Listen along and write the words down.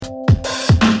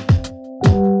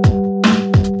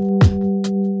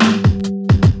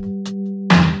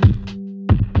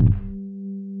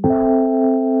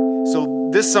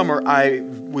this summer, I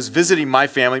was visiting my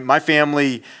family. My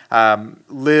family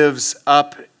lives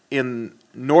up in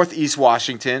Northeast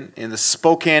Washington in the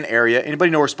Spokane area. Anybody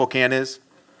know where Spokane is?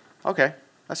 Okay,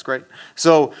 that's great.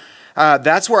 So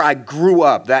that's where I grew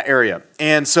up, that area.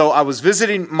 And so I was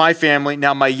visiting my family.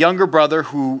 Now, my younger brother,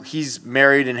 he's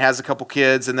married and has a couple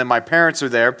kids, and then my parents are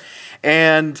there.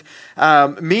 And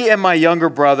me and my younger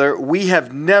brother, we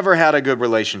have never had a good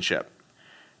relationship.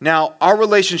 Now, our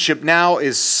relationship now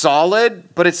is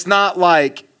solid, but it's not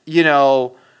like,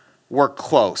 we're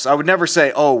close. I would never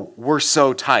say, oh, we're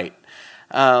so tight.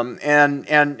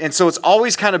 And so it's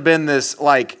always kind of been this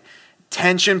like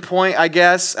tension point, I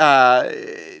guess,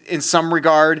 in some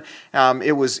regard.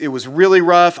 It was really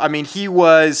rough. I mean, he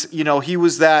was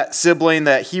that sibling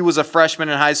that he was a freshman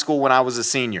in high school when I was a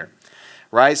senior,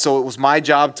 right? So it was my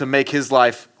job to make his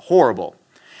life horrible.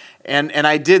 And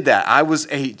I did that.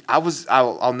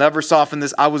 I'll never soften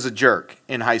this. I was a jerk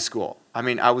in high school. I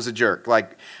mean, I was a jerk.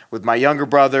 Like with my younger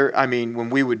brother, I mean,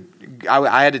 when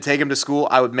I had to take him to school,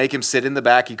 I would make him sit in the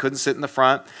back. He couldn't sit in the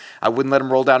front. I wouldn't let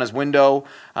him roll down his window.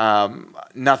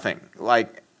 Nothing.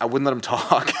 Like I wouldn't let him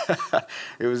talk.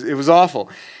 It was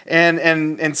awful.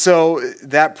 And so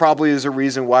that probably is a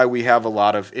reason why we have a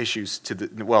lot of issues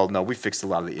we fixed a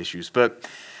lot of the issues, but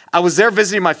I was there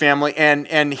visiting my family,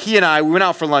 and he and we went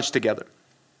out for lunch together.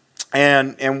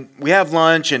 And we have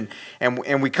lunch, and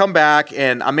we come back,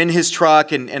 and I'm in his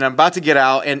truck, and I'm about to get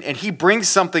out, and he brings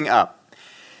something up.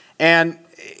 And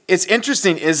it's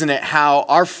interesting, isn't it, how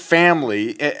our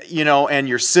family, and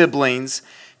your siblings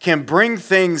can bring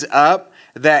things up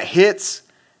that hits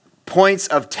points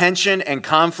of tension and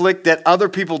conflict that other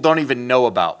people don't even know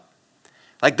about.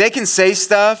 Like they can say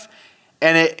stuff,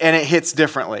 and it hits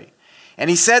differently. And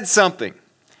he said something,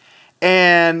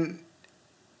 and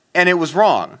it was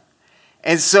wrong.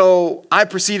 And so I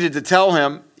proceeded to tell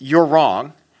him, you're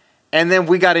wrong. And then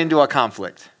we got into a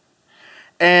conflict.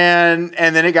 And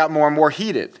then it got more and more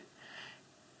heated.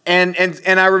 And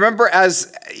I remember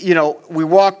as, we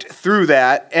walked through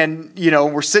that, and,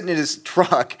 we're sitting in his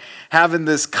truck having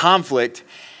this conflict.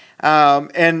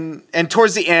 And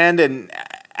towards the end, and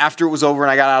after it was over and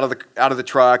I got out of the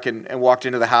truck and walked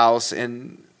into the house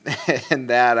and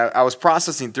that I was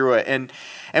processing through it.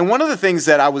 And one of the things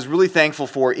that I was really thankful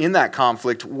for in that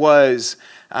conflict was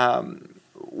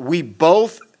we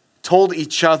both told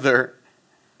each other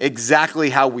exactly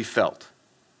how we felt.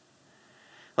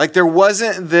 Like there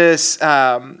wasn't this,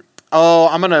 I'm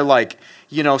going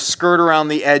to skirt around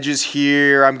the edges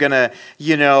here. I'm going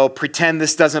to, pretend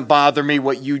this doesn't bother me,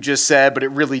 what you just said, but it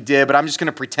really did. But I'm just going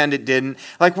to pretend it didn't.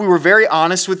 Like we were very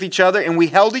honest with each other, and we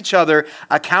held each other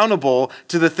accountable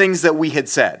to the things that we had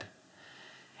said.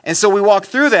 And so we walked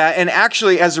through that, and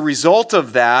actually as a result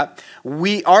of that,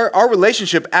 our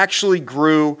relationship actually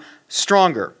grew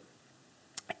stronger.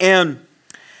 And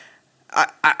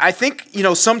I think,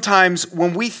 sometimes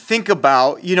when we think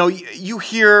about, you will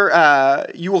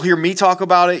hear me talk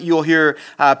about it. You'll hear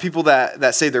people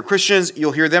that say they're Christians.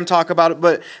 You'll hear them talk about it.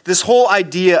 But this whole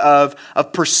idea of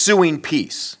pursuing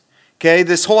peace, okay,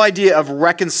 this whole idea of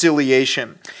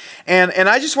reconciliation. And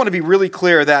I just want to be really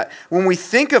clear that when we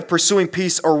think of pursuing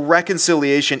peace or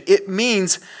reconciliation, it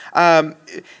means,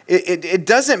 it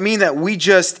doesn't mean that we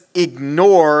just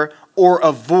ignore or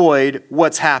avoid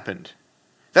what's happened.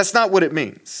 That's not what it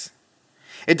means.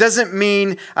 It doesn't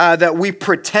mean that we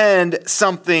pretend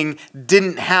something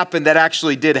didn't happen that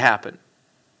actually did happen.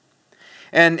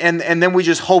 And then we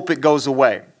just hope it goes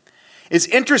away. It's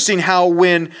interesting how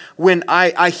when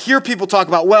I hear people talk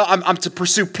about, well, I'm to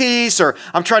pursue peace, or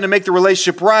I'm trying to make the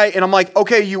relationship right, and I'm like,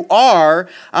 okay, you are,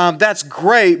 that's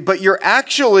great, but you're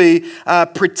actually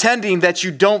pretending that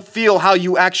you don't feel how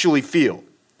you actually feel.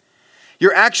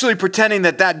 You're actually pretending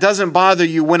that doesn't bother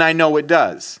you when I know it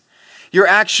does. You're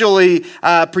actually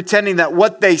pretending that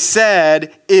what they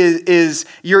said is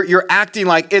you're acting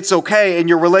like it's okay and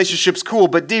your relationship's cool,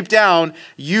 but deep down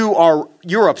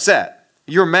you're upset.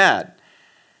 You're mad.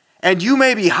 And you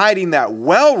may be hiding that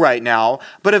well right now,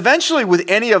 but eventually with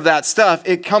any of that stuff,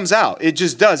 it comes out. It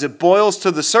just does. It boils to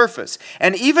the surface.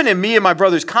 And even in me and my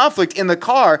brother's conflict in the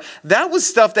car, that was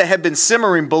stuff that had been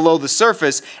simmering below the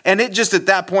surface, and it just at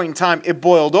that point in time, it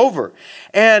boiled over.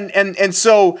 And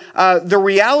so the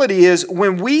reality is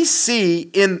when we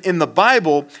see in the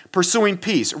Bible pursuing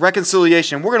peace,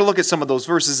 reconciliation, we're going to look at some of those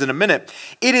verses in a minute,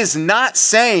 it is not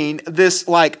saying this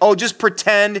like, oh, just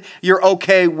pretend you're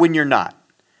okay when you're not.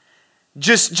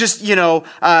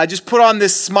 Just put on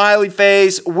this smiley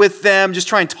face with them, just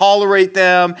try and tolerate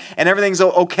them, and everything's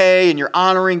okay, and you're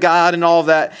honoring God and all of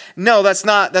that. No, that's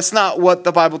not what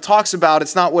the Bible talks about.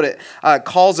 It's not what it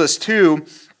calls us to.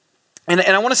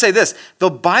 And I want to say this, the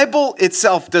Bible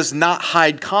itself does not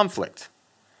hide conflict.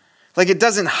 Like, it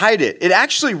doesn't hide it. It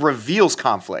actually reveals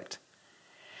conflict.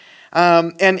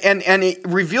 And it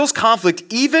reveals conflict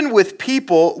even with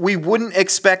people we wouldn't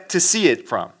expect to see it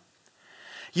from.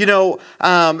 You know,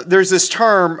 there's this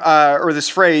term or this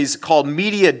phrase called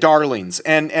media darlings,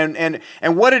 and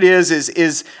what it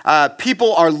is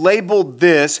people are labeled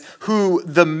this who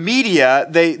the media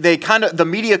the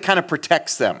media kind of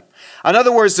protects them. In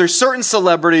other words, there's certain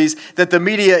celebrities that the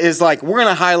media is like, we're going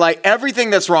to highlight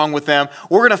everything that's wrong with them.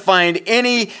 We're going to find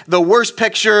the worst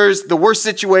pictures, the worst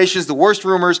situations, the worst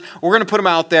rumors. We're going to put them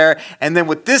out there. And then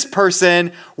with this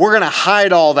person, we're going to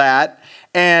hide all that.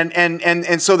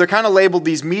 And so they're kind of labeled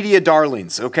these media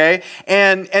darlings, okay?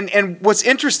 And what's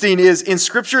interesting is in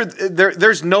Scripture,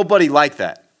 there's nobody like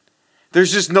that.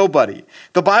 There's just nobody.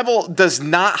 The Bible does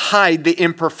not hide the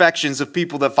imperfections of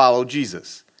people that follow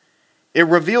Jesus. It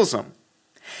reveals them.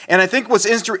 And I think what's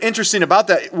interesting about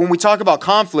that when we talk about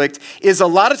conflict is a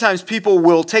lot of times people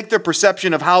will take their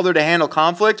perception of how they're to handle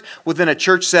conflict within a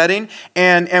church setting,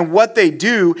 and what they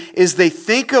do is they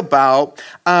think about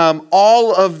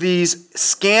all of these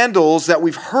scandals that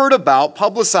we've heard about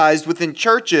publicized within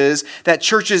churches that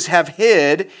churches have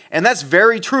hid, and that's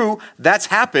very true. That's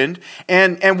happened,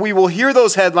 and we will hear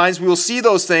those headlines. We will see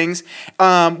those things.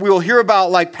 We will hear about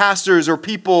like pastors or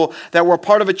people that were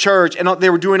part of a church and they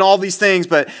were doing all these things,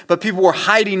 but people were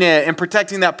hiding it and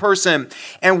protecting that person,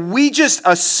 and we just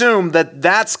assume that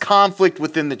that's conflict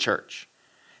within the church.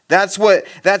 That's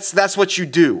what you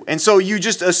do. And so you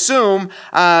just assume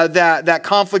that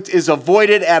conflict is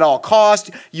avoided at all costs.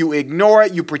 You ignore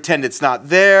it. You pretend it's not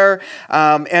there.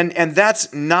 And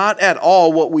that's not at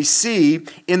all what we see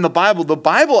in the Bible. The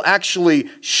Bible actually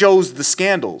shows the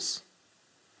scandals.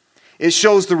 It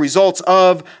shows the results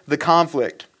of the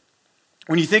conflict.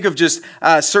 When you think of just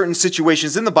certain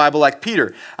situations in the Bible, like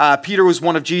Peter. Peter was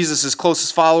one of Jesus'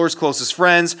 closest followers, closest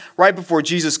friends. Right before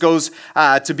Jesus goes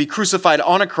to be crucified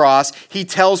on a cross, he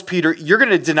tells Peter, "You're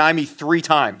going to deny me 3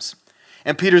 times."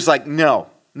 And Peter's like, no,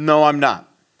 I'm not.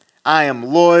 I am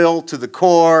loyal to the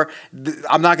core.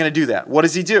 I'm not going to do that. What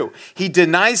does he do? He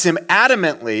denies him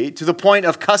adamantly to the point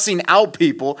of cussing out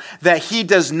people that he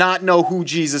does not know who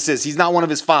Jesus is. He's not one of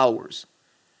his followers.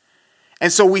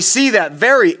 And so we see that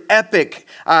very epic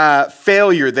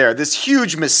failure there, this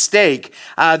huge mistake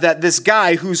that this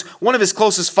guy who's one of his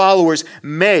closest followers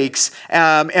makes,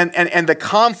 and the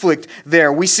conflict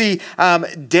there. We see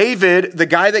David, the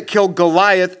guy that killed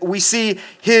Goliath, we see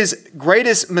his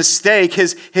greatest mistake,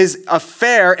 his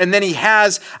affair, and then he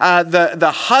has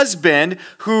the husband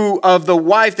of the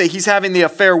wife that he's having the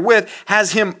affair with,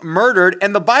 has him murdered.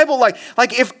 And the Bible, like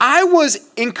if I was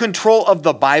in control of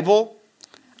the Bible,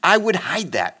 I would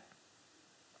hide that.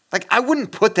 Like, I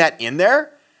wouldn't put that in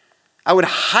there. I would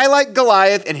highlight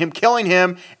Goliath and him killing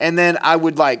him, and then I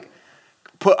would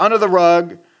put under the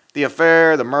rug the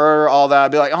affair, the murder, all that.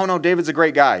 I'd be like, oh no, David's a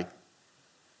great guy.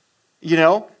 You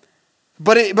know?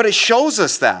 But it shows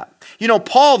us that. You know,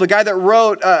 Paul, the guy that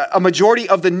wrote a majority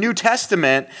of the New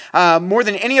Testament, more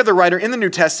than any other writer in the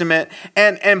New Testament,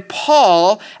 and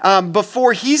Paul,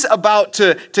 before he's about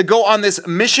to go on this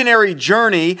missionary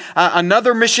journey,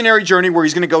 another missionary journey where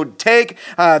he's going to go take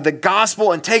the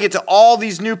gospel and take it to all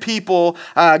these new people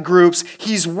groups,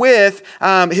 he's with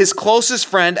his closest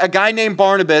friend, a guy named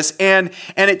Barnabas, and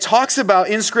it talks about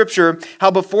in Scripture how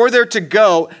before they're to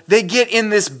go, they get in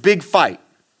this big fight.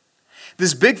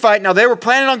 This big fight. Now, they were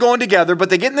planning on going together, but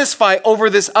they get in this fight over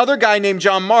this other guy named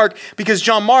John Mark because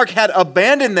John Mark had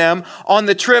abandoned them on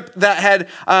the trip that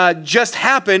had just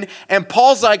happened. And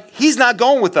Paul's like, he's not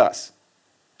going with us.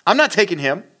 I'm not taking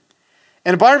him.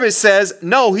 And Barnabas says,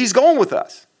 no, he's going with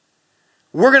us.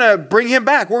 We're going to bring him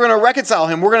back. We're going to reconcile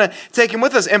him. We're going to take him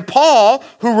with us. And Paul,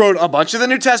 who wrote a bunch of the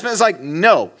New Testament, is like,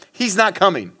 no, he's not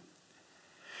coming.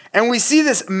 And we see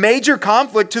this major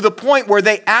conflict to the point where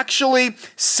they actually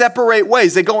separate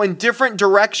ways. They go in different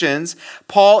directions,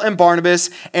 Paul and Barnabas,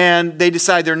 and they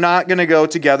decide they're not going to go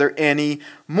together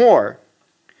anymore.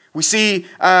 We see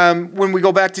when we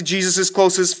go back to Jesus'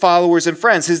 closest followers and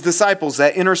friends, his disciples,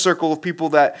 that inner circle of people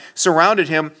that surrounded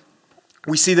him,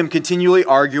 we see them continually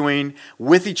arguing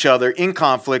with each other in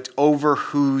conflict over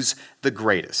who's the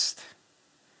greatest.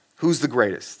 Who's the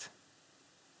greatest?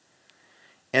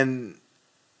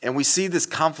 And we see this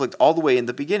conflict all the way in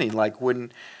the beginning, like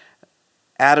when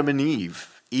Adam and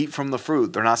Eve eat from the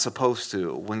fruit they're not supposed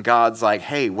to. When God's like,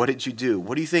 hey, what did you do?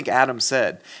 What do you think Adam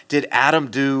said? Did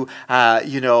Adam do,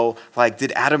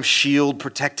 did Adam shield,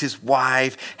 protect his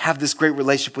wife, have this great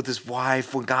relationship with his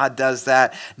wife when God does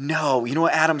that? No. You know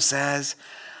what Adam says?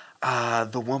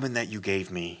 The woman that you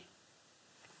gave me.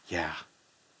 Yeah.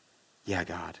 Yeah,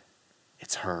 God,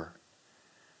 it's her.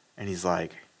 And he's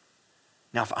like,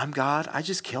 now if I'm God, I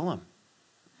just kill him,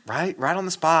 right? Right on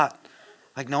the spot.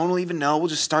 Like no one will even know. We'll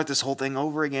just start this whole thing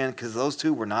over again because those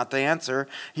two were not the answer.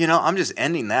 I'm just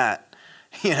ending that,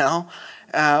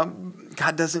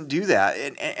 God doesn't do that.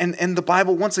 And the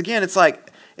Bible, once again, it's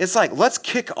like, let's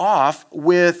kick off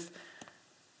with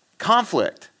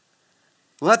conflict.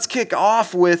 Let's kick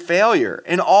off with failure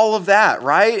and all of that,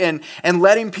 right? And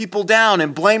letting people down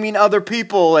and blaming other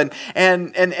people and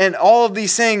all of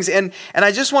these things. And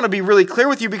I just want to be really clear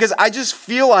with you because I just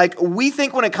feel like we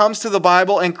think when it comes to the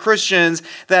Bible and Christians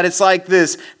that it's like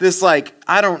this like,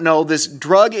 I don't know, this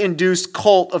drug-induced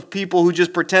cult of people who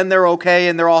just pretend they're okay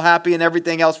and they're all happy and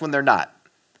everything else when they're not.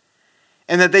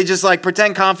 And that they just like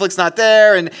pretend conflict's not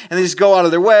there and they just go out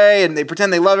of their way and they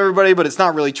pretend they love everybody, but it's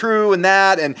not really true and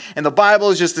that. And the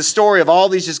Bible is just the story of all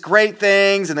these just great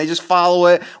things and they just follow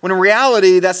it. When in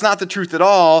reality, that's not the truth at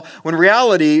all.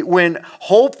 When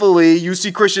hopefully you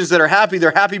see Christians that are happy,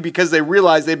 they're happy because they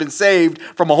realize they've been saved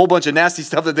from a whole bunch of nasty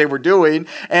stuff that they were doing.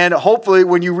 And hopefully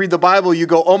when you read the Bible, you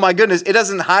go, oh my goodness, it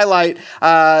doesn't highlight,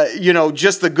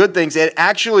 just the good things. It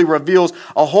actually reveals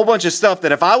a whole bunch of stuff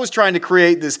that if I was trying to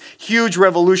create this huge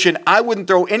revolution, I wouldn't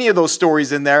throw any of those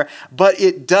stories in there, but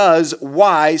it does.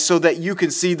 Why? So that you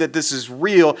can see that this is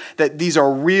real, that these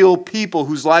are real people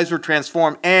whose lives were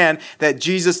transformed, and that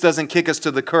Jesus doesn't kick us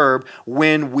to the curb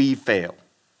when we fail.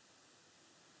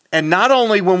 And not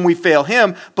only when we fail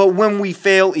him, but when we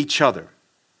fail each other.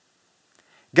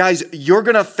 Guys, you're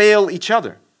going to fail each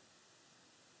other.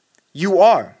 You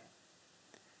are.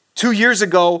 2 years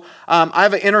ago, I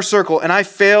have an inner circle, and I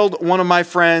failed one of my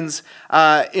friends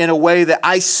in a way that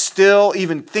I still,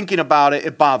 even thinking about it,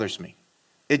 it bothers me.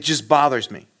 It just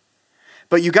bothers me.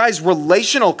 But you guys,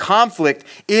 relational conflict,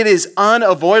 it is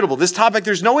unavoidable. This topic,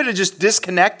 there's no way to just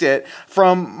disconnect it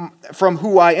from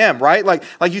who I am, right? Like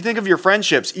you think of your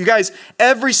friendships. You guys,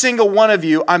 every single one of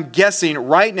you, I'm guessing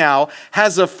right now,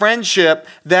 has a friendship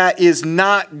that is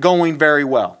not going very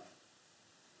well.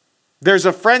 There's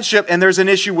a friendship and there's an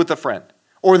issue with a friend.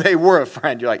 Or they were a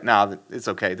friend. You're like, nah, it's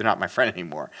okay. They're not my friend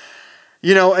anymore.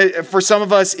 For some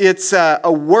of us, it's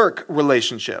a work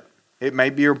relationship. It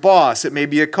may be your boss. It may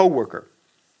be a coworker.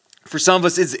 For some of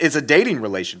us, it's a dating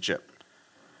relationship.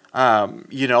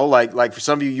 Like for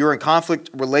some of you, you're in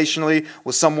conflict relationally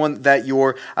with someone that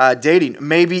you're dating.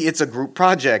 Maybe it's a group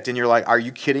project and you're like, are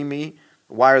you kidding me?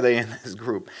 Why are they in this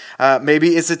group?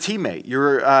 Maybe it's a teammate.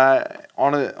 You're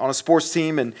on a sports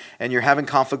team and you're having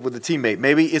conflict with a teammate.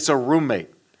 Maybe it's a roommate.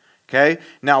 Okay?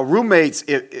 Now, roommates,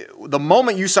 the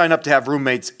moment you sign up to have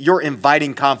roommates, you're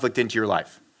inviting conflict into your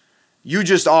life. You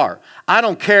just are. I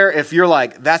don't care if you're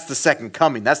like, that's the second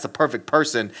coming. That's the perfect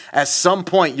person. At some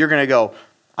point, you're going to go,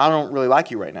 I don't really like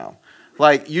you right now.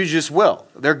 Like, you just will.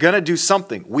 They're going to do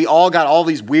something. We all got all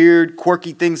these weird,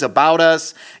 quirky things about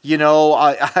us. If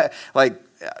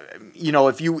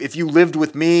you lived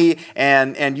with me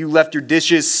and you left your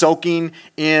dishes soaking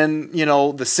in,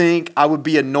 the sink, I would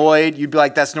be annoyed. You'd be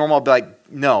like, that's normal. I'd be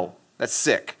like, no, that's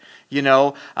sick.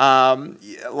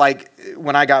 Like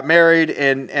when I got married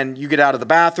and you get out of the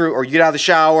bathroom or you get out of the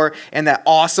shower and that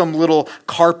awesome little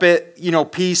carpet,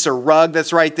 piece or rug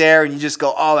that's right there and you just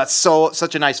go, oh, that's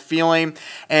such a nice feeling.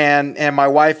 And my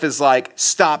wife is like,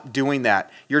 stop doing that.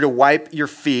 You're to wipe your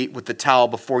feet with the towel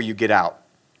before you get out.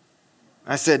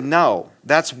 I said, no,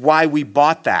 that's why we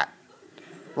bought that.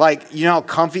 Like, how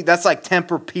comfy, that's like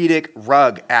Tempur-Pedic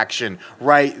rug action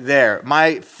right there.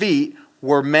 My feet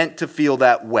were meant to feel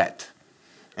that wet.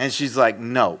 And she's like,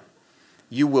 no,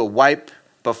 you will wipe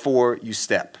before you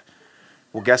step.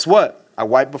 Well, guess what? I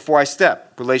wipe before I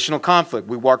step. Relational conflict.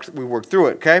 We work through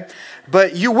it, okay?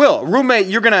 But you will. Roommate,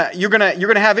 you're gonna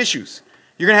have issues.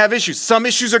 You're gonna have issues. Some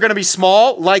issues are gonna be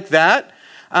small, like that.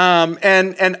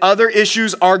 And other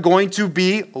issues are going to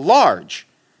be large.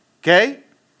 Okay?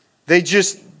 They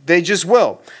just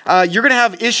will. You're gonna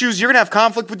have issues, you're gonna have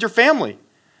conflict with your family.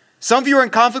 Some of you are in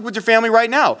conflict with your family right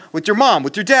now, with your mom,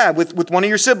 with your dad, with one of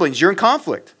your siblings. You're in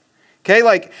conflict.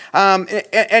 Okay,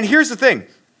 and here's the thing.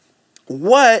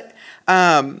 When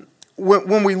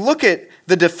we look at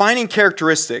the defining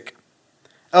characteristic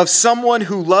of someone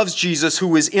who loves Jesus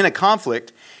who is in a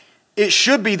conflict, it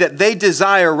should be that they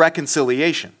desire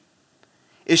reconciliation.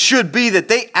 It should be that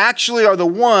they actually are the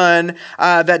one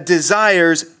that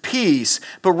desires peace.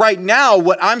 But right now,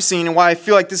 what I'm seeing, and why I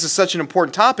feel like this is such an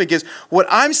important topic, is what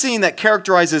I'm seeing that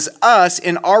characterizes us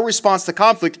in our response to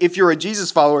conflict, if you're a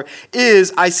Jesus follower,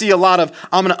 is I see a lot of,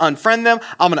 I'm going to unfriend them,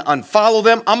 I'm going to unfollow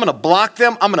them, I'm going to block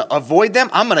them, I'm going to avoid them,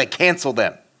 I'm going to cancel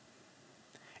them.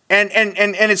 And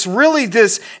it's really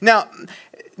this. Now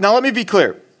let me be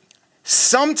clear.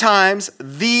 Sometimes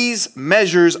these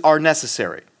measures are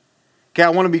necessary. Okay, I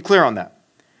want to be clear on that.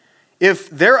 If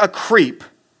they're a creep,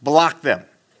 block them.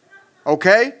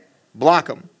 Okay? Block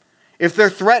them. If they're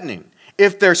threatening,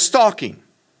 if they're stalking,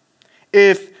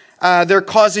 if they're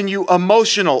causing you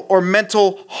emotional or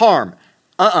mental harm,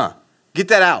 get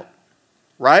that out.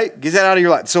 Right? Get that out of your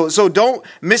life. So don't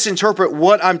misinterpret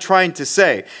what I'm trying to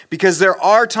say, because there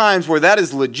are times where that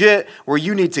is legit, where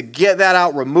you need to get that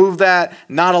out, remove that,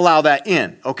 not allow that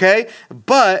in, okay?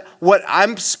 But what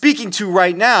I'm speaking to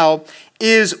right now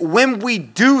is when we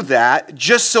do that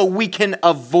just so we can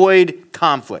avoid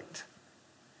conflict.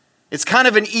 It's kind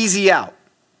of an easy out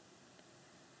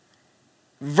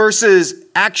versus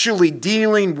actually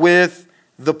dealing with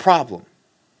the problem.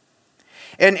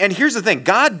 And here's the thing,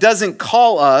 God doesn't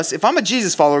call us, if I'm a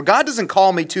Jesus follower, God doesn't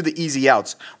call me to the easy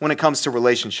outs when it comes to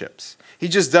relationships. He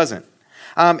just doesn't.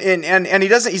 And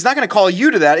he's not going to call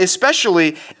you to that,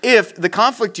 especially if the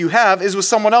conflict you have is with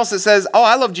someone else that says, oh,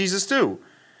 I love Jesus too.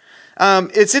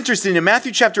 It's interesting, in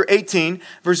Matthew chapter 18,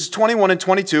 verses 21 and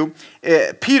 22,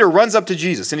 Peter runs up to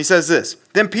Jesus and he says this,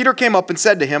 "Then Peter came up and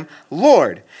said to him,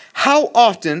 'Lord, how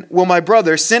often will my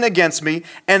brother sin against me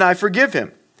and I forgive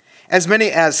him? As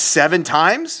many as 7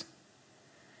 times?'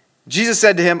 Jesus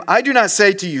said to him, 'I do not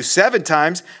say to you 7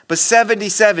 times, but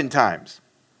 77 times.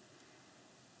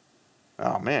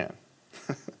 Oh, man.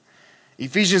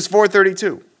 Ephesians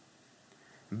 4:32.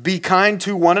 "Be kind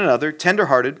to one another,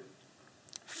 tenderhearted,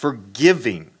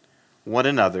 forgiving one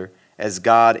another as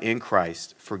God in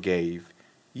Christ forgave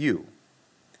you."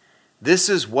 This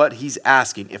is what he's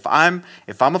asking. If I'm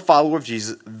a follower of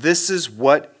Jesus, this is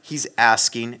what he's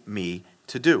asking me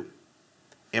to do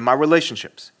in my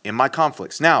relationships, in my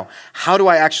conflicts. Now, how do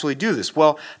I actually do this?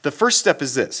 Well, the first step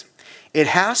is this. It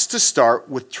has to start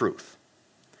with truth.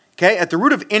 Okay? At the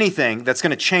root of anything that's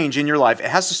going to change in your life, it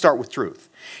has to start with truth.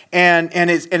 And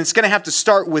it's going to have to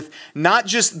start with not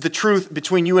just the truth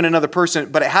between you and another person,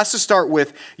 but it has to start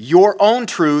with your own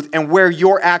truth and where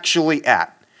you're actually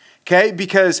at. Okay?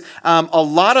 Because a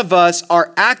lot of us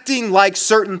are acting like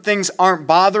certain things aren't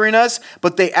bothering us,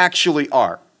 but they actually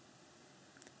are.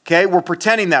 Okay, we're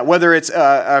pretending that, whether it's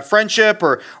a friendship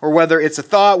or whether it's a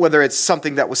thought, whether it's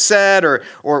something that was said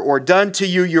or done to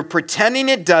you, you're pretending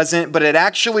it doesn't, but it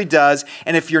actually does.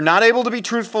 And if you're not able to be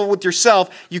truthful with yourself,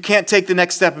 you can't take the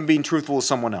next step in being truthful with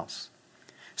someone else.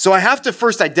 So I have to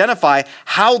first identify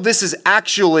how this is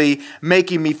actually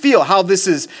making me feel, how this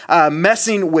is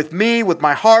messing with me, with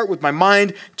my heart, with my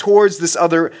mind towards this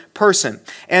other person.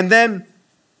 And then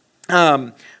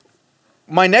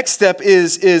my next step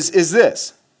is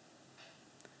this.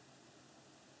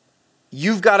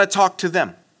 You've got to talk to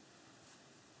them.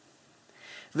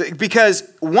 Because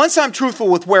once I'm truthful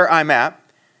with where I'm at,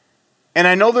 and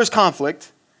I know there's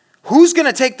conflict, who's going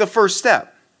to take the first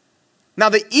step? Now,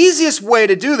 the easiest way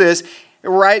to do this,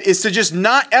 right, is to just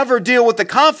not ever deal with the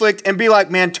conflict and be like,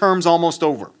 man, term's almost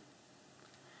over.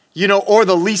 Or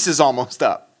the lease is almost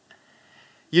up.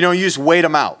 You just wait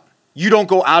them out. You don't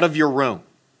go out of your room.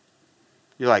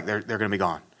 You're like, they're going to be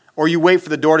gone. Or you wait for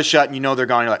the door to shut and they're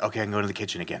gone. You're like, okay, I can go to the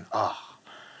kitchen again. Oh.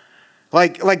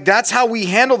 Like that's how we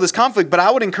handle this conflict. But I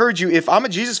would encourage you, if I'm a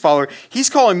Jesus follower, he's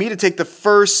calling me to take the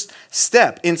first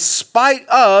step in spite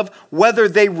of whether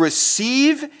they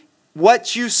receive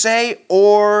what you say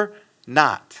or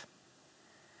not.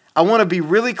 I want to be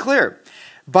really clear.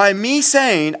 By me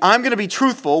saying I'm going to be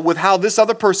truthful with how this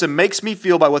other person makes me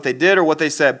feel by what they did or what they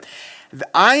said,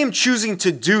 I am choosing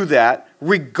to do that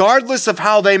regardless of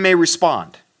how they may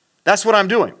respond. That's what I'm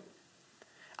doing.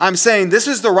 I'm saying this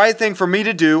is the right thing for me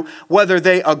to do, whether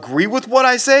they agree with what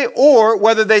I say or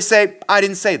whether they say, I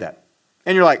didn't say that.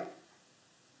 And you're like,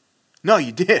 no,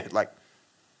 you did. Like,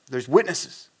 there's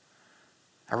witnesses.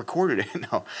 I recorded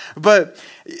it. No. But,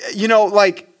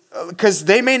 because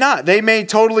they may not. They may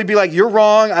totally be like, you're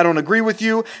wrong, I don't agree with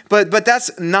you. But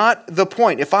that's not the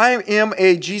point. If I am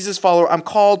a Jesus follower, I'm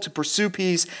called to pursue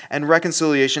peace and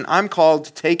reconciliation. I'm called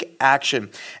to take action.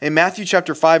 In Matthew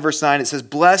chapter 5, verse 9, it says,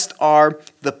 "Blessed are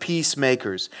the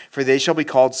peacemakers, for they shall be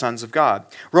called sons of God."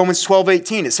 Romans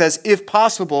 12:18, it says, "If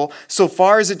possible, so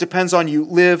far as it depends on you,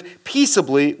 live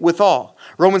peaceably with all."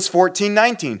 Romans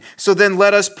 14:19, "So then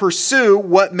let us pursue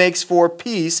what makes for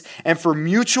peace and for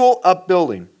mutual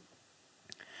upbuilding."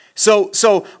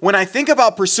 So when I think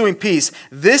about pursuing peace,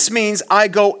 this means I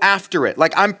go after it.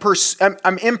 Like I'm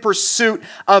in pursuit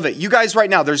of it. You guys right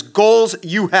now, there's goals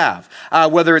you have,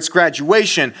 whether it's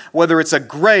graduation, whether it's a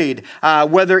grade,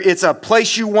 whether it's a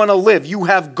place you want to live. You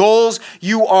have goals.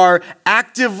 You are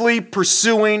actively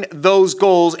pursuing those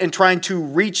goals and trying to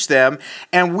reach them.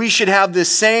 And we should have the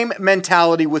same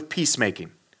mentality with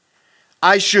peacemaking.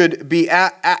 I should be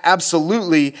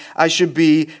absolutely, I should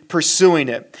be pursuing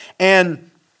it.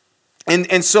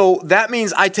 And so that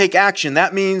means I take action.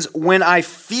 That means when I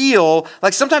feel,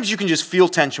 like sometimes you can just feel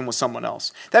tension with someone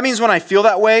else. That means when I feel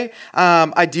that way,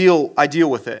 I deal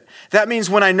with it. That means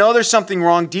when I know there's something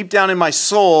wrong deep down in my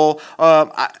soul,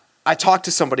 I talk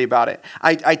to somebody about it.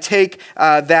 I take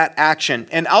that action.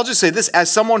 And I'll just say this, as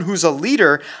someone who's a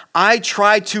leader, I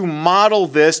try to model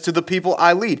this to the people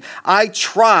I lead. I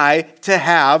try to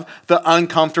have the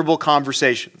uncomfortable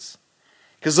conversations.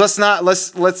 Because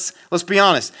let's be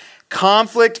honest.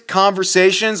 Conflict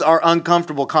conversations are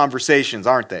uncomfortable conversations,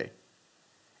 aren't they?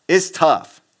 It's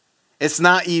tough. It's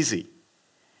not easy.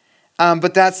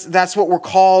 But that's what we're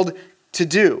called to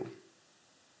do.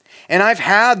 And I've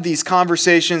had these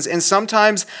conversations, and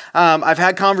sometimes I've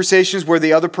had conversations where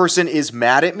the other person is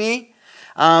mad at me.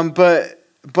 But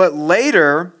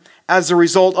later, as a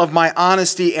result of my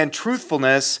honesty and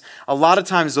truthfulness, a lot of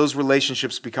times those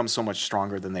relationships become so much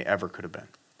stronger than they ever could have been.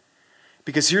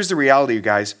 Because here's the reality, you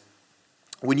guys.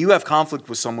 When you have conflict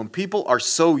with someone, people are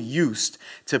so used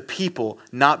to people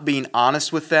not being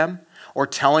honest with them or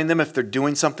telling them if they're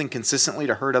doing something consistently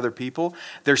to hurt other people.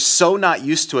 They're so not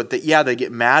used to it that, yeah, they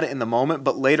get mad in the moment,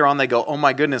 but later on they go, oh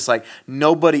my goodness, like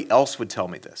nobody else would tell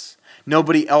me this.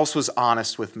 Nobody else was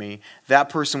honest with me. That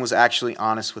person was actually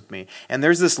honest with me. And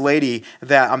there's this lady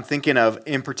that I'm thinking of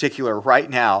in particular right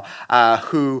now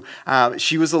who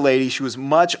she was a lady. She was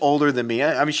much older than me.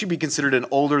 I mean, she'd be considered an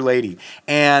older lady.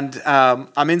 And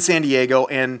I'm in San Diego,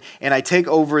 and I take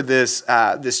over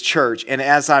this church. And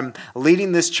as I'm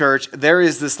leading this church, there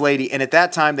is this lady. And at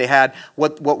that time, they had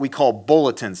what we call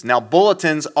bulletins. Now,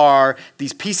 bulletins are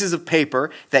these pieces of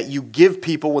paper that you give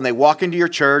people when they walk into your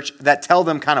church that tell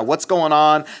them kind of what's going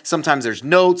on. Sometimes there's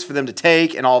notes for them to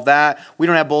take and all of that. We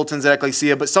don't have bulletins at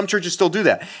Ecclesia, but some churches still do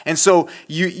that. And so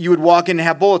you would walk in and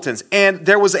have bulletins. And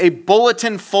there was a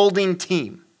bulletin folding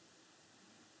team.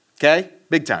 Okay?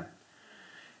 Big time.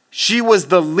 She was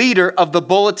the leader of the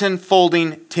bulletin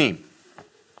folding team.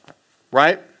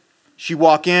 Right? She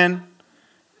walk in,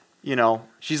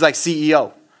 she's like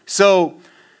CEO. So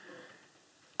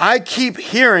I keep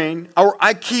hearing, or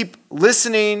I keep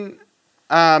listening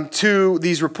to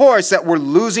these reports that we're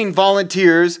losing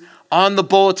volunteers on the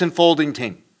bulletin folding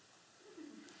team.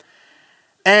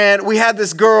 And we had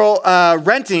this girl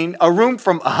renting a room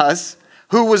from us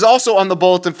who was also on the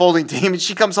bulletin folding team. And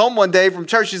she comes home one day from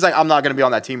church. She's like, I'm not going to be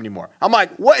on that team anymore. I'm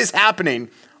like, what is happening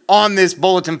on this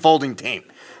bulletin folding team?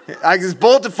 This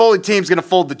bulletin folding team is going to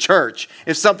fold the church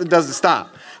if something doesn't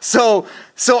stop. So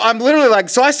I'm literally like,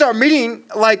 so I start meeting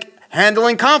like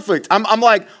handling conflict. I'm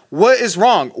like, what is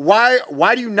wrong?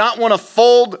 Why do you not want to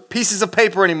fold pieces of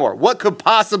paper anymore? What could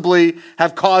possibly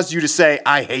have caused you to say,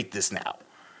 I hate this now?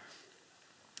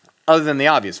 Other than the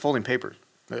obvious, folding paper.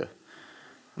 Ugh.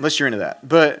 Unless you're into that.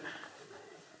 But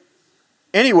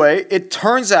anyway, it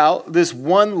turns out this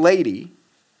one lady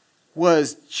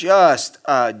was just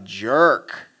a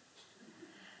jerk.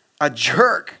 A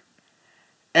jerk.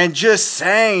 And just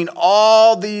saying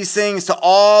all these things to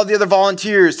all the other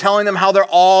volunteers, telling them how they're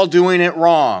all doing it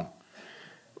wrong.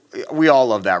 We all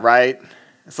love that, right?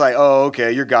 It's like, oh,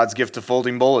 okay, you're God's gift to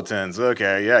folding bulletins.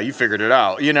 Okay, yeah, you figured it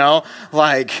out,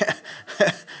 Like,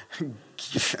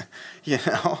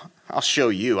 I'll show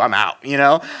you. I'm out,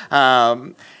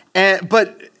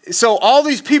 But so all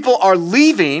these people are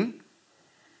leaving.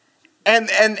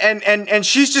 And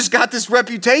she's just got this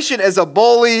reputation as a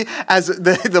bully, as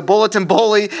the bulletin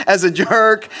bully, as a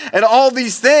jerk, and all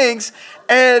these things.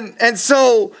 And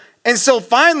so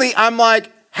finally, I'm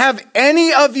like, have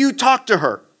any of you talked to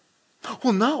her?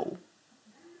 Well, no.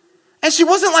 And she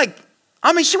wasn't like,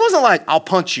 I'll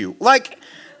punch you. Like,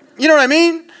 you know what I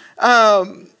mean?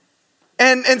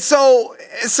 So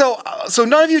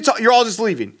none of you talk. You're all just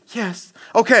leaving. Yes.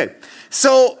 Okay.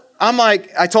 So I'm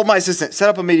like, I told my assistant, set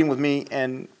up a meeting with me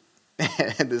and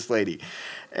this lady.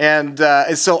 And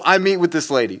so I meet with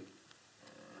this lady.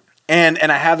 And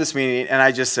I have this meeting, and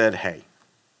I just said, hey,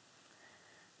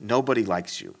 nobody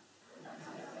likes you.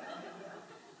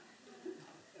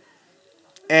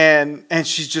 And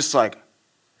she's just like,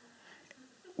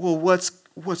 well,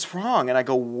 what's wrong? And I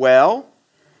go, well,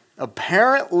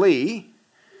 apparently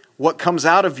what comes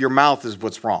out of your mouth is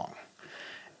what's wrong.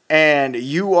 And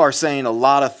you are saying a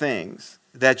lot of things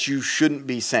that you shouldn't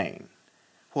be saying.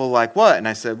 Well, like what? And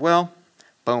I said, well,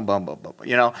 boom, boom, boom, boom,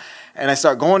 And I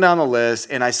start going down the list,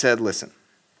 and I said, listen,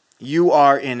 you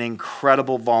are an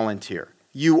incredible volunteer.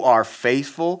 You are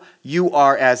faithful. You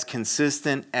are as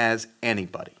consistent as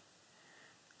anybody.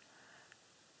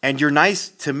 And you're nice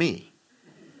to me.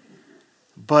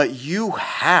 But you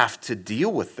have to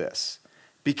deal with this.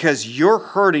 because you're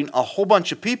hurting a whole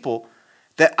bunch of people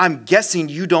that I'm guessing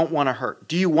you don't want to hurt.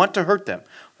 Do you want to hurt them?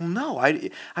 Well, no,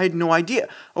 I had no idea.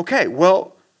 Okay,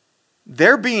 well,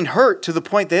 they're being hurt to the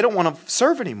point they don't want to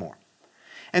serve anymore.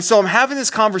 And so I'm having this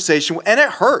conversation, and it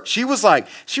hurt. She was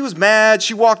mad.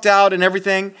 She walked out and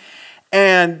everything.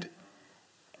 And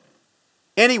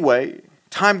anyway,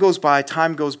 time goes by.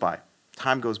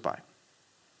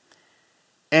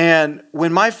 And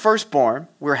when my firstborn,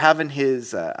 we're having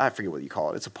his, I forget what you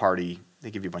call it. It's a party. They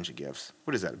give you a bunch of gifts.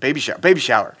 What is that? Baby shower. Baby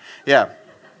shower. Yeah.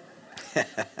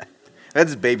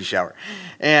 That's a baby shower.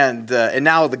 And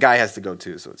now the guy has to go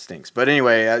too, so it stinks. But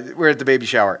anyway, we're at the baby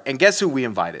shower. And guess who we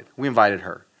invited? We invited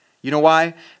her. You know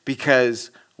why?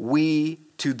 Because we,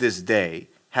 to this day,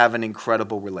 have an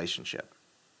incredible relationship.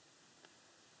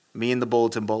 Me and the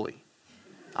bulletin bully.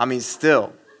 I mean,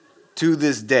 still, to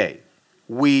this day,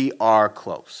 we are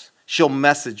close. She'll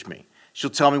message me. She'll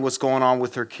tell me what's going on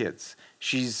with her kids.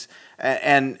 She's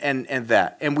and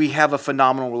that. And we have a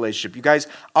phenomenal relationship. You guys,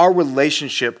 our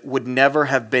relationship would never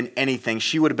have been anything.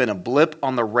 She would have been a blip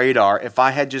on the radar if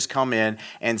I had just come in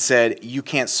and said, you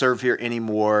can't serve here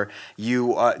anymore.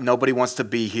 Nobody wants to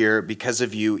be here because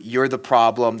of you. You're the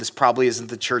problem. This probably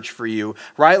isn't the church for you,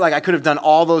 right? Like I could have done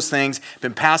all those things,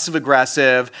 been passive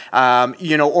aggressive,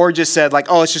 or just said like,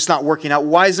 oh, it's just not working out.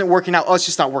 Why isn't it working out? Oh, it's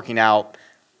just not working out,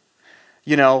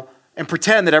 and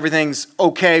pretend that everything's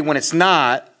okay when it's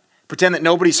not. Pretend that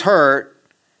nobody's hurt,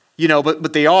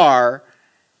 but they are.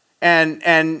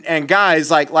 And guys,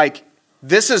 like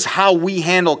this is how we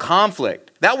handle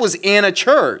conflict. That was in a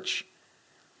church.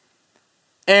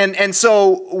 And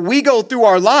so we go through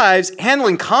our lives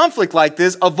handling conflict like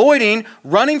this, avoiding,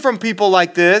 running from people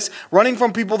like this, running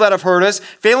from people that have hurt us,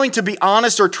 failing to be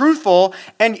honest or truthful.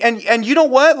 And you know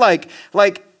what? Like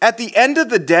at the end of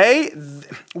the day,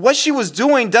 what she was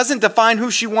doing doesn't define who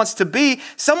she wants to be.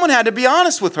 Someone had to be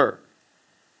honest with her.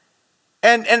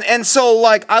 And so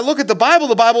like I look at the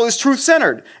Bible is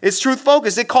truth-centered. It's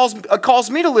truth-focused. It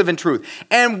calls me to live in truth.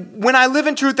 And when I live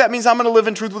in truth, that means I'm going to live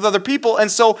in truth with other people.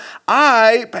 And so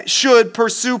I should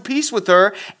pursue peace with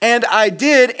her. And I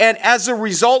did. And as a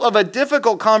result of a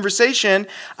difficult conversation,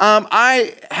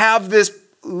 I have this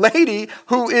lady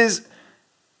who is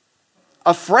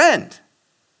a friend.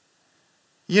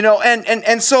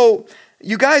 And so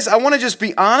you guys, I want to just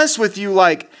be honest with you,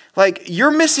 like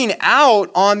you're missing out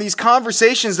on these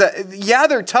conversations that, yeah,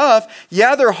 they're tough,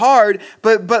 yeah, they're hard,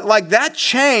 but like that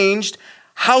changed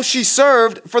how she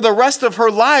served for the rest of her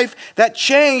life. That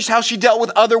changed how she dealt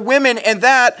with other women, and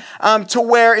that to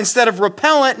where instead of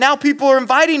repellent, now people are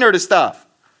inviting her to stuff.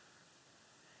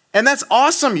 And that's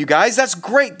awesome, you guys. That's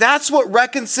great. That's what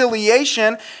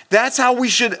reconciliation, that's how we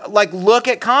should look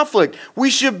at conflict. We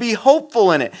should be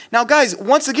hopeful in it. Now, guys,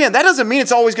 once again, that doesn't mean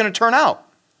it's always going to turn out.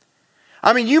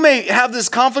 I mean, you may have this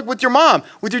conflict with your mom,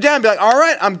 with your dad, and be like, all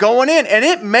right, I'm going in. And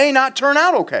it may not turn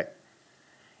out okay.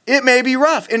 It may be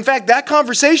rough. In fact, that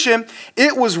conversation,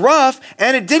 it was rough,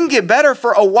 and it didn't get better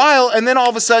for a while. And then all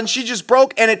of a sudden, she just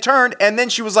broke, and it turned. And then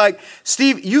she was like,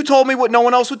 Steve, you told me what no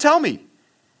one else would tell me.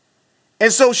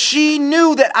 And so she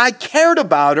knew that I cared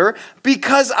about her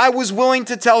because I was willing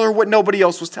to tell her what nobody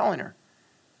else was telling her.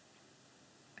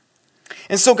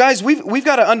 And so, guys, we've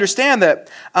got to understand that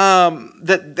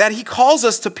that He calls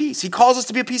us to peace. He calls us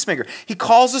to be a peacemaker. He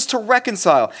calls us to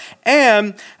reconcile.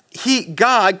 And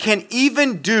God can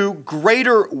even do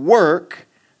greater work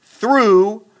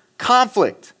through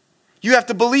conflict. You have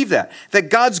to believe that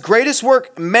God's greatest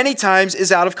work many times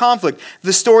is out of conflict.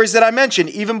 The stories that I mentioned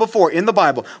even before in the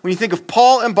Bible, when you think of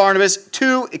Paul and Barnabas,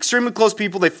 two extremely close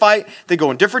people, they fight, they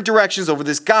go in different directions over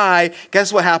this guy.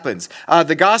 Guess what happens?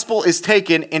 The gospel is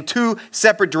taken in two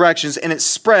separate directions, and it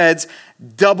spreads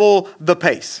double the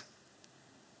pace.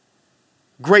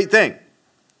 Great thing.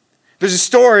 There's a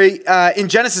story in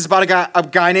Genesis about a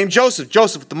guy named Joseph.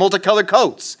 Joseph with the multicolored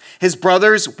coats. His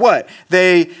brothers, what?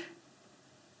 They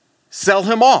sell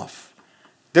him off.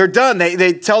 They're done.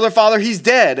 They tell their father he's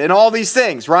dead and all these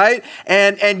things, right?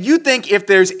 And you think if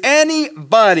there's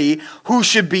anybody who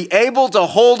should be able to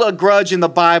hold a grudge in the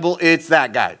Bible, it's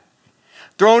that guy.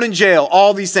 Thrown in jail,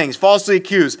 all these things, falsely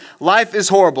accused. Life is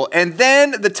horrible. And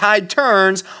then the tide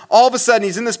turns. All of a sudden,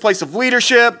 he's in this place of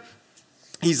leadership.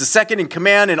 He's the second in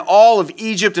command in all of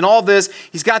Egypt and all this.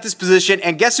 He's got this position.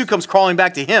 And guess who comes crawling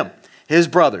back to him? His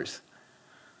brothers.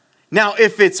 Now,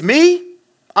 if it's me,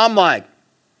 I'm like,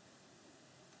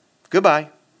 goodbye.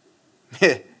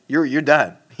 You're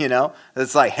done.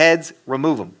 It's like heads,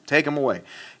 remove them, take them away.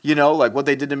 Like what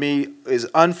they did to me is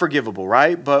unforgivable,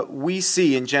 right? But we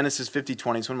see in Genesis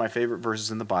 50:20, it's one of my favorite verses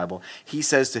in the Bible. He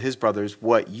says to his brothers,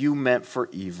 what you meant for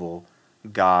evil,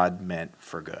 God meant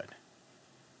for good.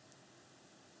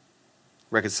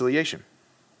 Reconciliation.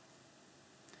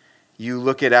 You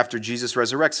look at after Jesus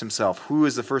resurrects himself, who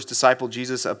is the first disciple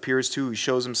Jesus appears to, he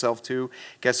shows himself to?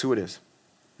 Guess who it is?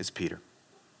 It's Peter.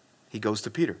 He goes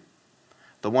to Peter,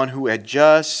 the one who had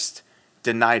just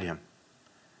denied him.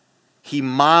 He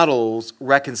models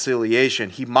reconciliation.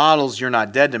 He models you're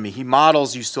not dead to me. He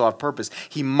models you still have purpose.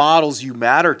 He models you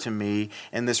matter to me,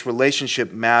 and this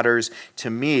relationship matters to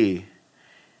me.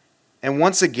 And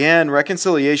once again,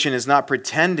 reconciliation is not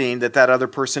pretending that that other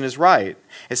person is right.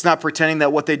 It's not pretending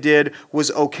that what they did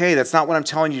was okay. That's not what I'm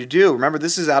telling you to do. Remember,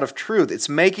 this is out of truth. It's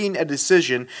making a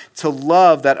decision to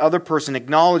love that other person,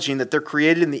 acknowledging that they're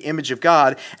created in the image of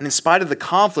God. And in spite of the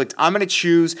conflict, I'm going to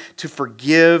choose to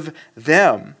forgive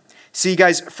them. See,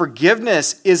 guys,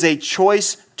 forgiveness is a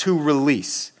choice to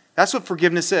release. That's what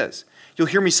forgiveness is. You'll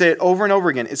hear me say it over and over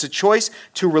again. It's a choice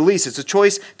to release. It's a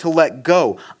choice to let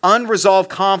go. Unresolved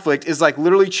conflict is like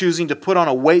literally choosing to put on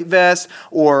a weight vest,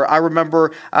 or I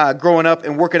remember growing up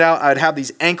and working out, I'd have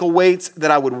these ankle weights that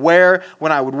I would wear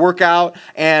when I would work out,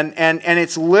 and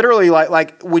it's literally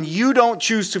like when you don't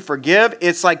choose to forgive,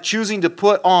 it's like choosing to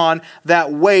put on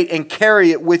that weight and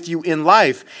carry it with you in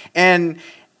life. And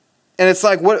it's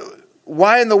like,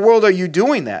 why in the world are you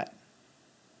doing that?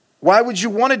 Why would you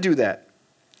want to do that?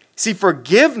 See,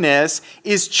 forgiveness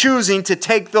is choosing to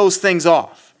take those things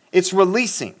off. It's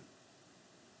releasing.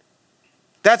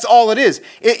 That's all it is.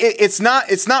 It's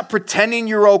not pretending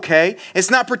you're okay. It's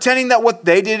not pretending that what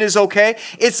they did is okay.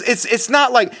 It's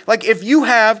not like if you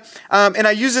have, and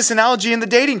I use this analogy in the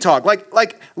dating talk,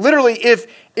 like literally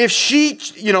if she,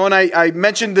 and I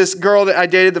mentioned this girl that I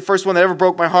dated, the first one that ever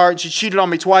broke my heart, and she cheated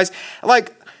on me twice.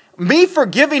 Like, me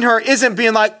forgiving her isn't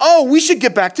being like, oh, we should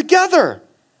get back together.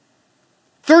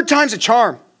 Third time's a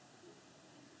charm.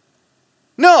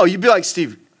 No, you'd be like,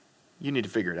 Steve, you need to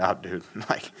figure it out, dude.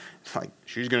 Like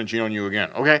she's going to cheat on you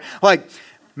again, okay? Like,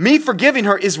 me forgiving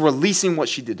her is releasing what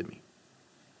she did to me.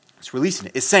 It's releasing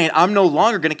it. It's saying, I'm no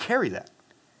longer going to carry that.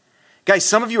 Guys,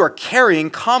 some of you are carrying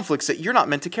conflicts that you're not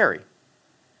meant to carry.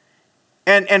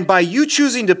 And by you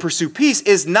choosing to pursue peace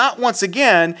is not, once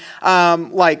again,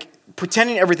 like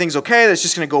pretending everything's okay, that's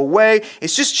just going to go away.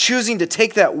 It's just choosing to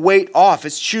take that weight off.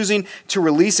 It's choosing to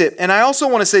release it. And I also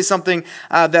want to say something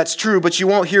that's true, but you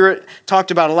won't hear it talked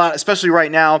about a lot, especially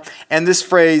right now. And this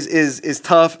phrase is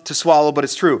tough to swallow, but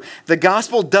it's true. The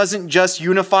gospel doesn't just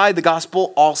unify, the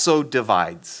gospel also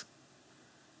divides.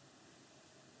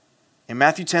 In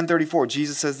Matthew 10:34,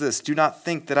 Jesus says this, do not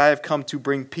think that I have come to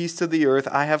bring peace to the earth.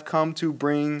 I have not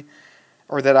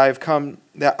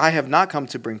come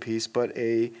to bring peace, but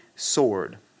a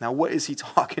sword. Now, what is he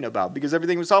talking about? Because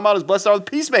everything he was talking about is blessed are the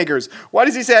peacemakers. Why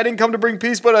does he say I didn't come to bring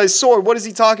peace but a sword? What is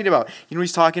he talking about? You know what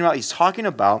he's talking about? He's talking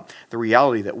about the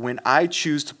reality that when I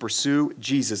choose to pursue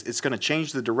Jesus, it's going to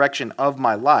change the direction of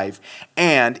my life.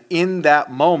 And in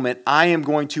that moment, I am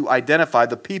going to identify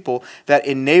the people that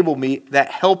enable me,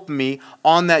 that help me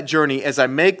on that journey as I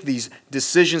make these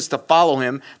decisions to follow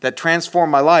him, that transform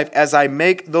my life. As I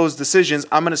make those decisions,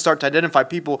 I'm going to start to identify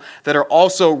people that are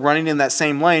also running in that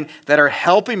same lane, that are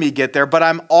helping me get there, but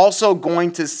I'm also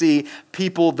going to see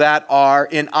people that are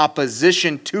in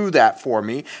opposition to that for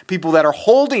me, people that are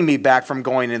holding me back from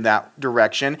going in that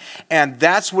direction. And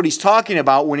that's what he's talking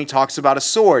about when he talks about a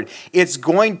sword. It's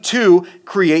going to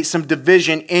create some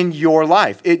division in your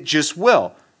life. It just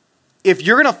will. If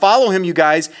you're going to follow him, you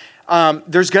guys,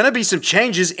 there's going to be some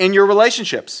changes in your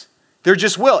relationships. There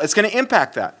just will. It's going to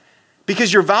impact that.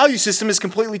 Because your value system is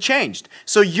completely changed.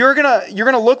 So you're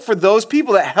gonna look for those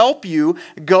people that help you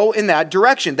go in that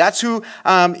direction. That's who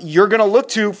you're gonna look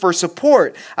to for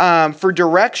support, for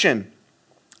direction.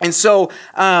 And so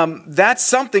that's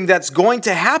something that's going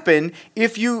to happen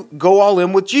if you go all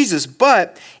in with Jesus.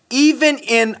 But even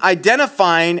in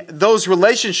identifying those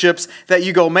relationships that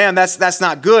you go, man, that's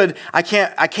not good. I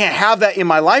can't have that in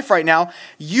my life right now.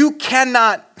 You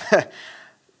cannot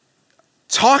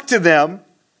talk to them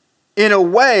in a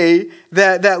way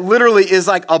that literally is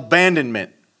like abandonment.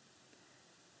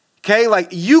 Okay, like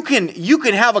you can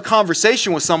have a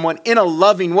conversation with someone in a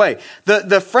loving way.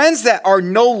 The friends that are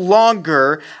no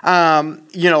longer,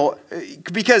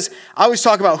 because I always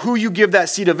talk about who you give that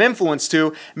seat of influence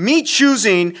to. Me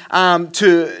choosing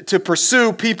to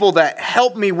pursue people that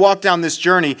help me walk down this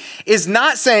journey is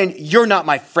not saying you're not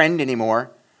my friend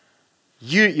anymore.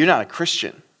 You're not a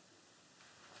Christian.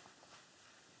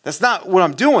 That's not what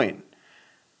I'm doing.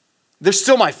 They're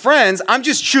still my friends. I'm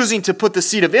just choosing to put the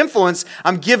seat of influence.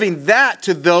 I'm giving that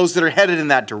to those that are headed in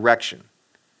that direction.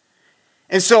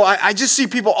 And so I just see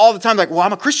people all the time like, well,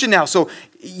 I'm a Christian now, so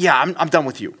yeah, I'm done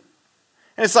with you.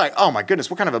 And it's like, oh my goodness,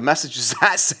 what kind of a message does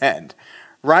that send?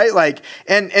 Right? Like,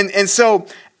 and so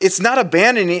it's not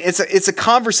abandoning. It's a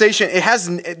conversation.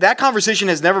 That conversation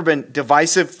has never been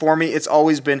divisive for me. It's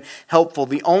always been helpful.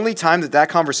 The only time that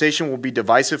conversation will be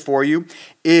divisive for you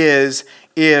is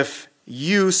if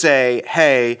you say,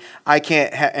 hey, I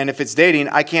can't, and if it's dating,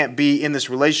 I can't be in this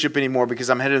relationship anymore because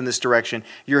I'm headed in this direction,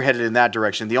 you're headed in that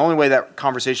direction. The only way that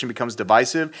conversation becomes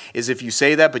divisive is if you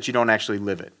say that, but you don't actually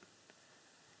live it.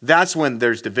 That's when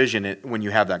there's division when you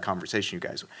have that conversation, you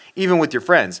guys. Even with your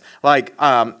friends. Like,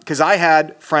 because I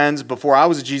had friends before I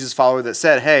was a Jesus follower that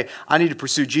said, hey, I need to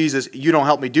pursue Jesus. You don't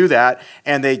help me do that.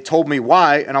 And they told me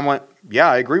why. And I went, yeah,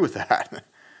 I agree with that.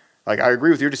 Like, I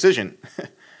agree with your decision.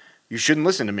 You shouldn't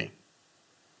listen to me.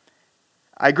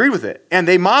 I agree with it. And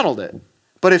they modeled it.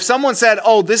 But if someone said,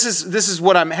 oh, this is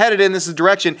what I'm headed in, this is the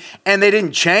direction, and they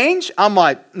didn't change, I'm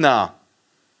like, no,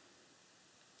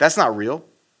 that's not real.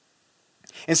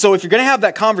 And so if you're going to have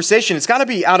that conversation, it's got to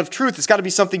be out of truth. It's got to be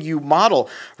something you model.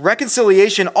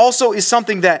 Reconciliation also is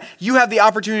something that you have the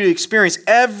opportunity to experience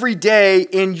every day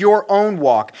in your own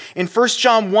walk. In 1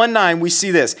 John 1:9, we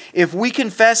see this. If we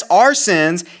confess our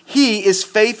sins, he is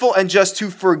faithful and just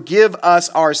to forgive us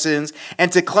our sins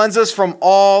and to cleanse us from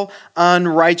all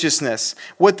unrighteousness.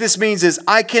 What this means is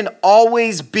I can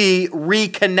always be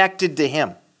reconnected to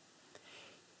him.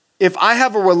 If I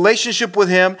have a relationship with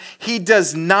him, he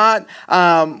does not,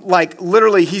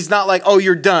 he's not like, oh,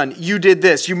 you're done. You did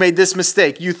this. You made this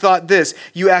mistake. You thought this.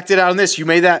 You acted out on this. You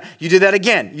made that. You did that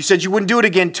again. You said you wouldn't do it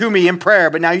again to me in prayer,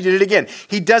 but now you did it again.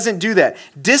 He doesn't do that.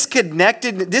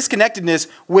 Disconnectedness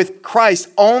with Christ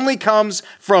only comes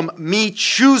from me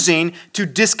choosing to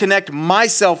disconnect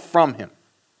myself from him.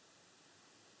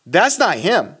 That's not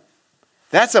him.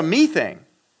 That's a me thing.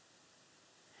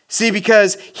 See,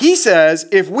 because he says,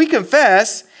 if we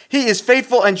confess, he is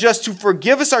faithful and just to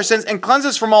forgive us our sins and cleanse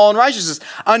us from all unrighteousness.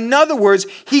 In other words,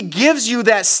 he gives you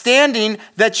that standing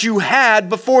that you had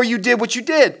before you did what you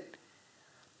did.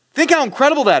 Think how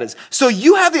incredible that is. So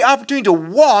you have the opportunity to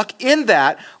walk in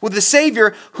that with the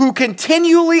Savior who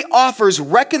continually offers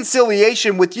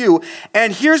reconciliation with you.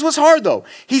 And here's what's hard though.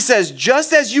 He says,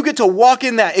 just as you get to walk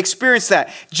in that, experience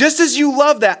that, just as you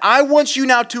love that, I want you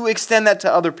now to extend that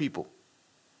to other people.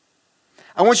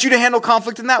 I want you to handle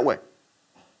conflict in that way.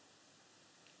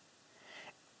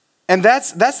 And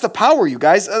that's the power, you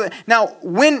guys. Now,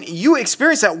 when you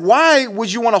experience that, why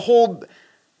would you want to hold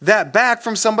that back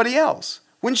from somebody else?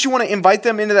 Wouldn't you want to invite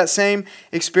them into that same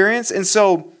experience? And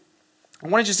so I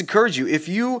want to just encourage you, if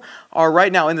you are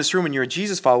right now in this room and you're a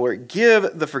Jesus follower,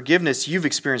 give the forgiveness you've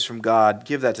experienced from God,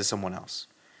 give that to someone else.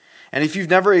 And if you've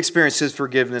never experienced his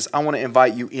forgiveness, I want to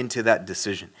invite you into that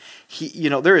decision.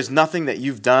 There is nothing that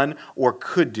you've done or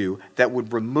could do that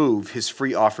would remove his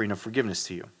free offering of forgiveness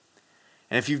to you.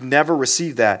 And if you've never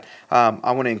received that,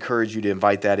 I want to encourage you to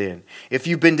invite that in. If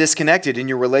you've been disconnected in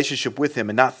your relationship with him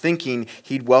and not thinking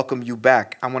he'd welcome you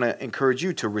back, I want to encourage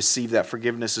you to receive that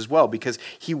forgiveness as well, because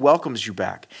he welcomes you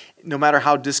back. No matter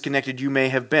how disconnected you may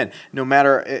have been, no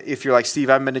matter if you're like,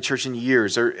 Steve, I haven't been to church in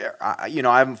years, or I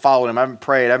haven't followed him, I haven't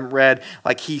prayed, I haven't read,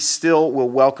 like he still will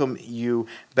welcome you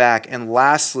back. And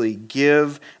lastly,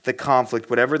 give the conflict,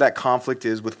 whatever that conflict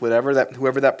is, with whoever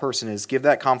that person is, give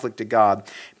that conflict to God,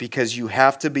 because you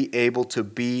have to be able to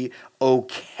be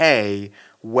okay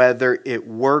whether it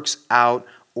works out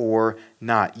or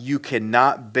not. You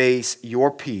cannot base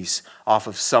your peace off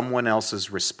of someone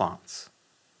else's response.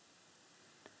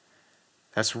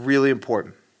 That's really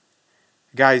important.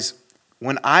 Guys,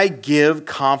 when I give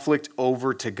conflict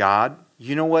over to God,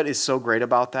 you know what is so great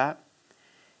about that?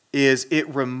 Is it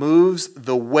removes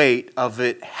the weight of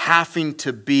it having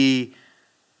to be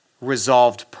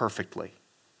resolved perfectly.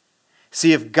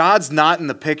 See, if God's not in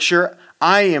the picture,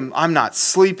 I'm not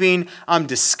sleeping, I'm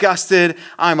disgusted,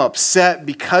 I'm upset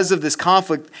because of this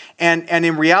conflict. And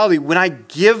in reality, when I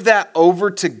give that over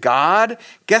to God,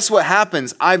 guess what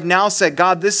happens? I've now said,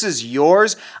 God, this is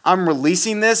yours. I'm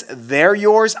releasing this. They're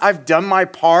yours. I've done my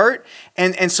part.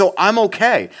 And so I'm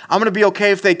okay. I'm going to be okay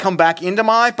if they come back into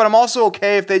my life, but I'm also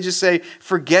okay if they just say,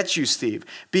 forget you, Steve,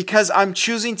 because I'm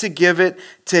choosing to give it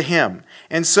to him.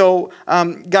 And so,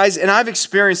 guys, and I've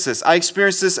experienced this. I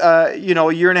experienced this, a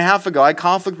year and a half ago. I had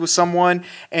conflict with someone,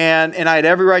 and I had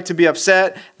every right to be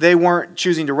upset. They weren't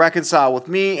choosing to reconcile with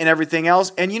me and everything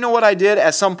else. And you know what I did?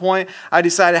 At some point, I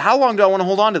decided, how long do I want to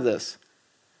hold on to this?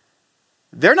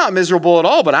 They're not miserable at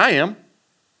all, but I am.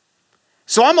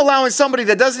 So I'm allowing somebody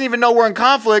that doesn't even know we're in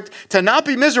conflict to not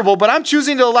be miserable, but I'm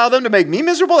choosing to allow them to make me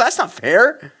miserable? That's not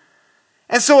fair.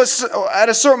 And so at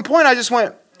a certain point, I just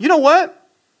went, you know what?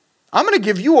 I'm going to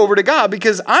give you over to God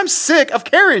because I'm sick of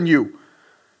carrying you.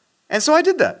 And so I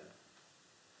did that.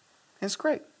 And it's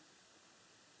great.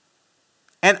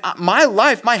 And my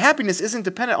life, my happiness isn't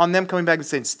dependent on them coming back and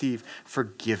saying, Steve,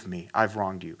 forgive me. I've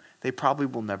wronged you. They probably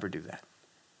will never do that.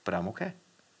 But I'm okay.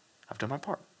 I've done my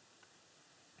part.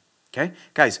 Okay?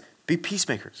 Guys, be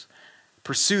peacemakers.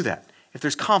 Pursue that. If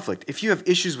there's conflict, if you have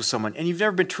issues with someone and you've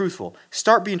never been truthful,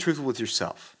 start being truthful with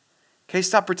yourself. Okay?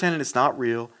 Stop pretending it's not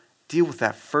real. Deal with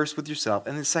that first with yourself.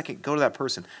 And then second, go to that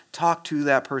person. Talk to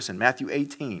that person. Matthew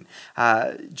 18.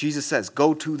 Jesus says,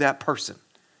 go to that person.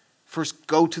 First,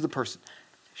 go to the person.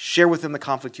 Share with them the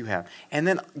conflict you have. And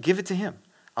then give it to him.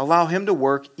 Allow him to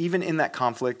work even in that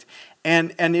conflict.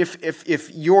 And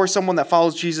if you're someone that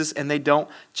follows Jesus and they don't,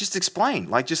 just explain.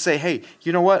 Like just say, hey,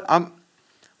 you know what?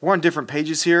 We're on different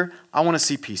pages here. I want to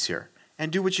see peace here.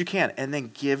 And do what you can. And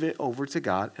then give it over to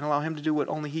God and allow him to do what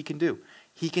only he can do.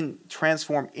 He can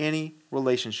transform any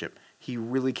relationship. He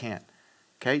really can.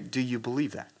 Okay? Do you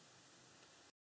believe that?